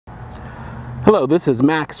Hello, this is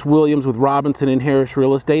Max Williams with Robinson & Harris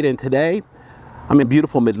Real Estate, and today I'm in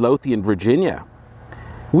beautiful Midlothian, Virginia.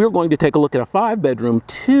 We're going to take a look at a 5-bedroom,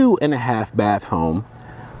 2.5 bath home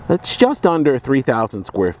that's just under 3,000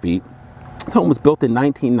 square feet. This home was built in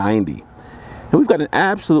 1990, and we've got an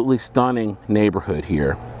absolutely stunning neighborhood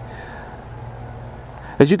here.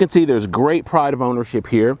 As you can see, there's great pride of ownership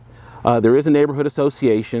here. There is a neighborhood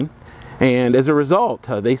association, and as a result,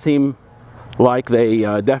 they seem like they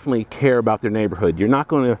definitely care about their neighborhood. You're not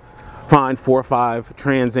going to find 4 or 5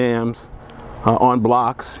 Trans Ams on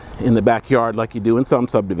blocks in the backyard like you do in some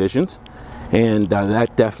subdivisions, and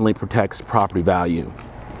that definitely protects property value.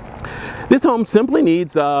 This home simply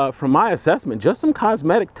needs, from my assessment, just some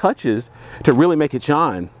cosmetic touches to really make it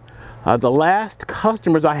shine. The last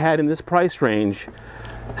customers I had in this price range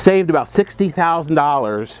saved about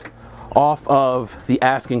 $60,000 off of the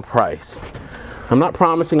asking price. I'm not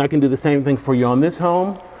promising I can do the same thing for you on this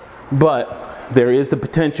home, but there is the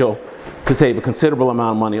potential to save a considerable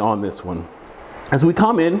amount of money on this one. As we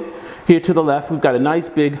come in here to the left, we've got a nice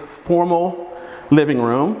big formal living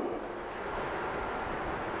room.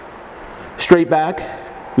 Straight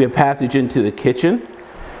back, we have passage into the kitchen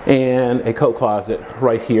and a coat closet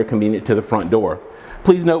right here, convenient to the front door.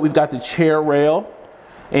 Please note we've got the chair rail,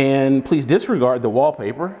 and please disregard the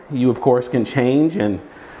wallpaper. You of course can change and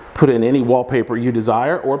put in any wallpaper you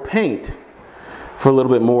desire or paint for a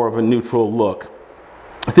little bit more of a neutral look.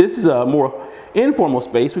 This is a more informal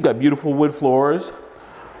space. We've got beautiful wood floors,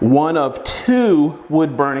 one of 2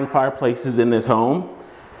 wood burning fireplaces in this home,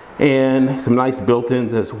 and some nice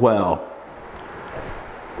built-ins as well.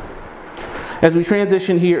 As we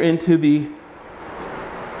transition here into the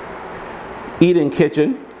eat-in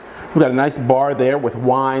kitchen, we've got a nice bar there with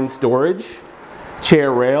wine storage,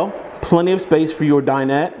 chair rail, plenty of space for your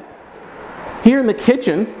dinette. Here in the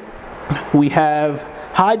kitchen, we have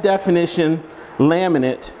high definition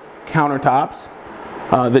laminate countertops.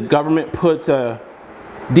 The government puts a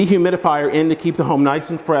dehumidifier in to keep the home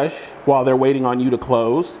nice and fresh while they're waiting on you to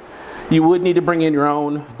close. You would need to bring in your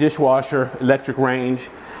own dishwasher, electric range,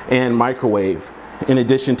 and microwave, in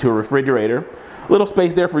addition to a refrigerator. A little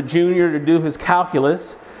space there for Junior to do his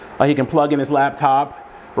calculus. He can plug in his laptop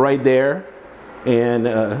right there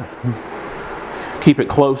and keep it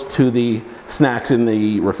close to the snacks in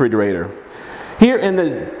the refrigerator. Here in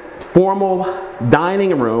the formal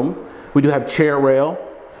dining room, we do have chair rail.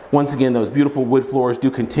 Once again, those beautiful wood floors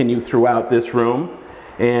do continue throughout this room,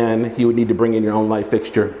 and you would need to bring in your own light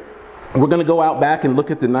fixture. We're going to go out back and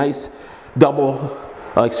look at the nice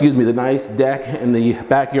the nice deck in the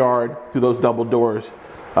backyard through those double doors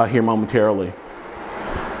here momentarily.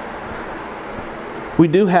 We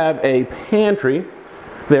do have a pantry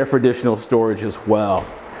there for additional storage as well.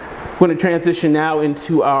 We're going to transition now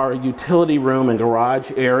into our utility room and garage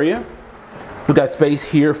area. We've got space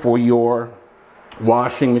here for your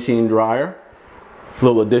washing machine dryer, a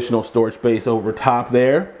little additional storage space over top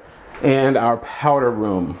there, and our powder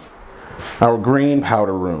room, our green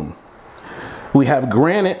powder room. We have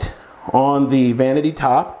granite on the vanity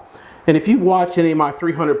top, and if you've watched any of my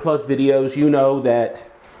 300+ videos, you know that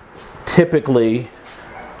typically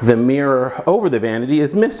the mirror over the vanity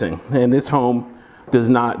is missing, and this home does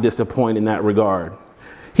not disappoint in that regard.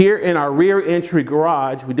 Here in our rear entry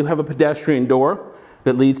garage, we do have a pedestrian door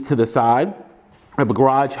that leads to the side. We have a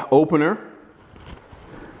garage opener,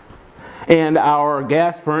 and our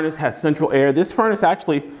gas furnace has central air. This furnace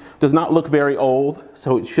actually does not look very old,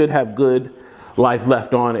 so it should have good life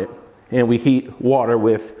left on it, and we heat water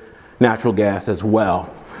with natural gas as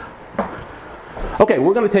well. Okay,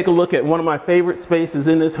 we're going to take a look at one of my favorite spaces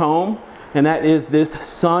in this home, and that is this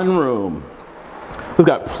sunroom. We've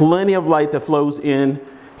got plenty of light that flows in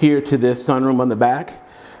here to this sunroom on the back.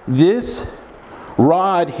 This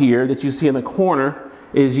rod here that you see in the corner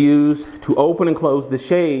is used to open and close the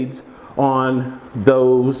shades on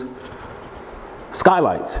those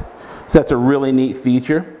skylights. So that's a really neat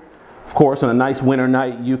feature. Of course, on a nice winter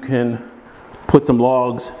night, you can put some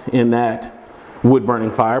logs in that wood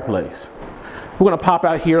burning fireplace. We're going to pop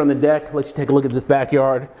out here on the deck, let you take a look at this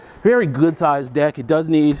backyard. Very good sized deck. It does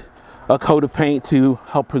need a coat of paint to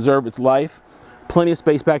help preserve its life. Plenty of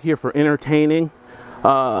space back here for entertaining.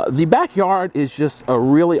 The backyard is just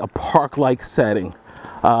really a park-like setting.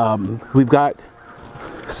 We've got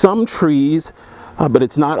some trees, but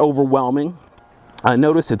it's not overwhelming.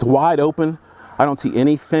 Notice it's wide open. I don't see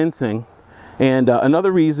any fencing. And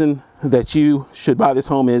another reason that you should buy this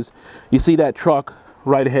home is you see that truck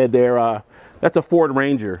right ahead there. That's a Ford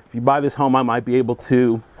Ranger. If you buy this home, I might be able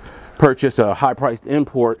to purchase a high-priced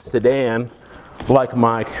import sedan like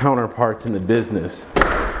my counterparts in the business.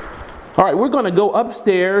 All right, we're going to go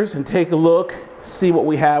upstairs and take a look, see what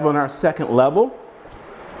we have on our second level.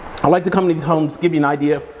 I like to come to these homes, give you an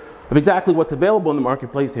idea of exactly what's available in the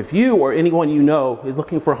marketplace. If you or anyone you know is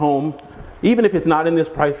looking for a home, even if it's not in this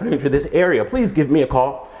price range or this area, please give me a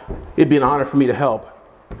call. It'd be an honor for me to help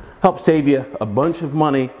save you a bunch of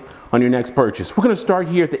money on your next purchase. We're going to start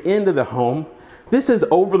here at the end of the home. This is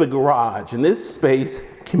over the garage, and this space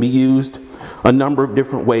can be used a number of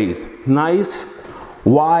different ways. Nice,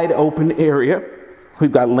 wide open area.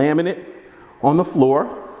 We've got laminate on the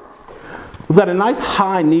floor. We've got a nice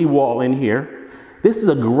high knee wall in here. This is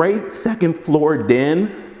a great second floor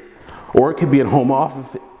den, or it could be a home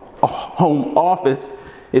office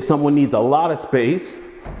if someone needs a lot of space.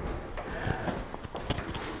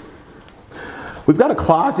 We've got a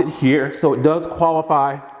closet here, so it does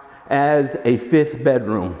qualify as a 5th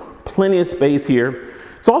bedroom. Plenty of space here.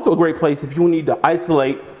 It's also a great place if you need to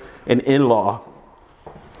isolate an in-law.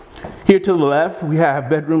 Here to the left, we have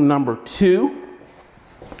bedroom number 2.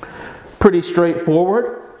 Pretty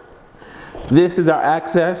straightforward. This is our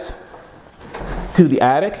access to the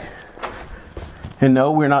attic. And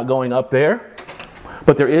no, we're not going up there,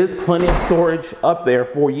 but there is plenty of storage up there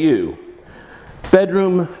for you.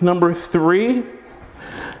 Bedroom number 3.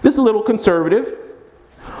 This is a little conservative.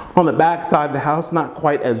 On the back side of the house, not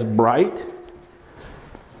quite as bright,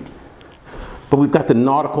 but we've got the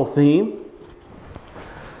nautical theme.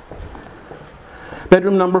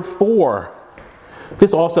 Bedroom number 4.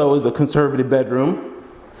 This also is a conservative bedroom.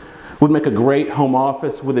 Would make a great home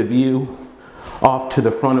office with a view off to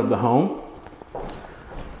the front of the home.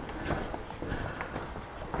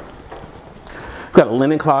 We've got a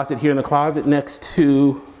linen closet here in the closet next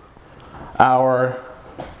to our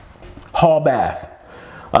hall bath.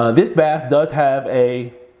 This bath does have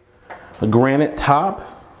a granite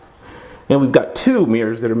top, and we've got 2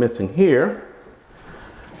 mirrors that are missing here.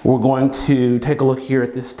 We're going to take a look here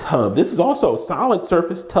at this tub. This is also a solid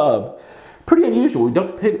surface tub. Pretty unusual. We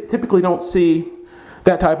typically don't see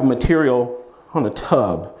that type of material on a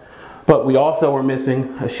tub, but we also are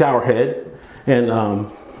missing a shower head, and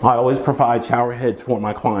I always provide shower heads for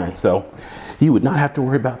my clients, so you would not have to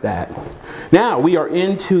worry about that. Now we are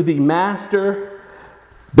into the master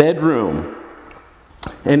bedroom,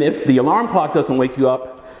 and if the alarm clock doesn't wake you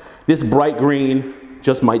up, this bright green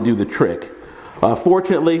just might do the trick.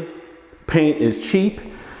 Fortunately, paint is cheap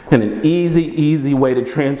and an easy way to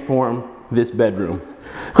transform this bedroom.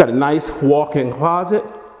 We've got a nice walk-in closet,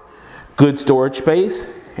 good storage space,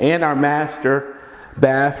 and our master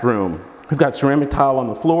bathroom. We've got ceramic tile on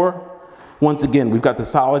the floor. Once again, we've got the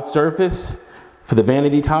solid surface for the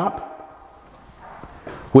vanity top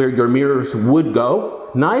where your mirrors would go.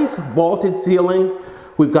 Nice vaulted ceiling.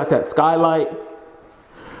 We've got that skylight.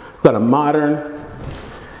 We've got a modern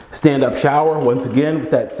stand-up shower, once again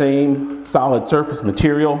with that same solid surface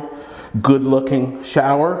material. Good looking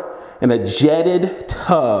shower, and a jetted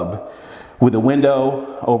tub with a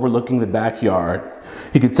window overlooking the backyard.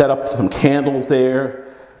 You could set up some candles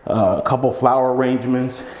there, a couple flower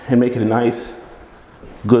arrangements, and make it a nice,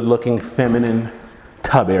 good looking feminine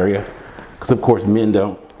tub area, because of course men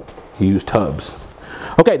don't use tubs.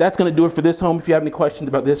 Okay, that's going to do it for this home. If you have any questions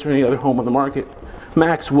about this or any other home on the market,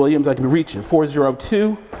 Max Williams, I can be reached at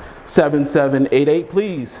 402-7788.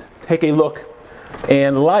 Please take a look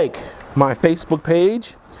and like my Facebook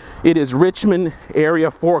page. It is Richmond Area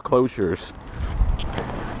Foreclosures.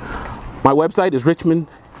 My website is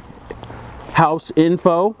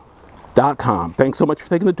richmondhouseinfo.com. Thanks so much for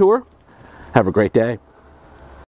taking the tour. Have a great day.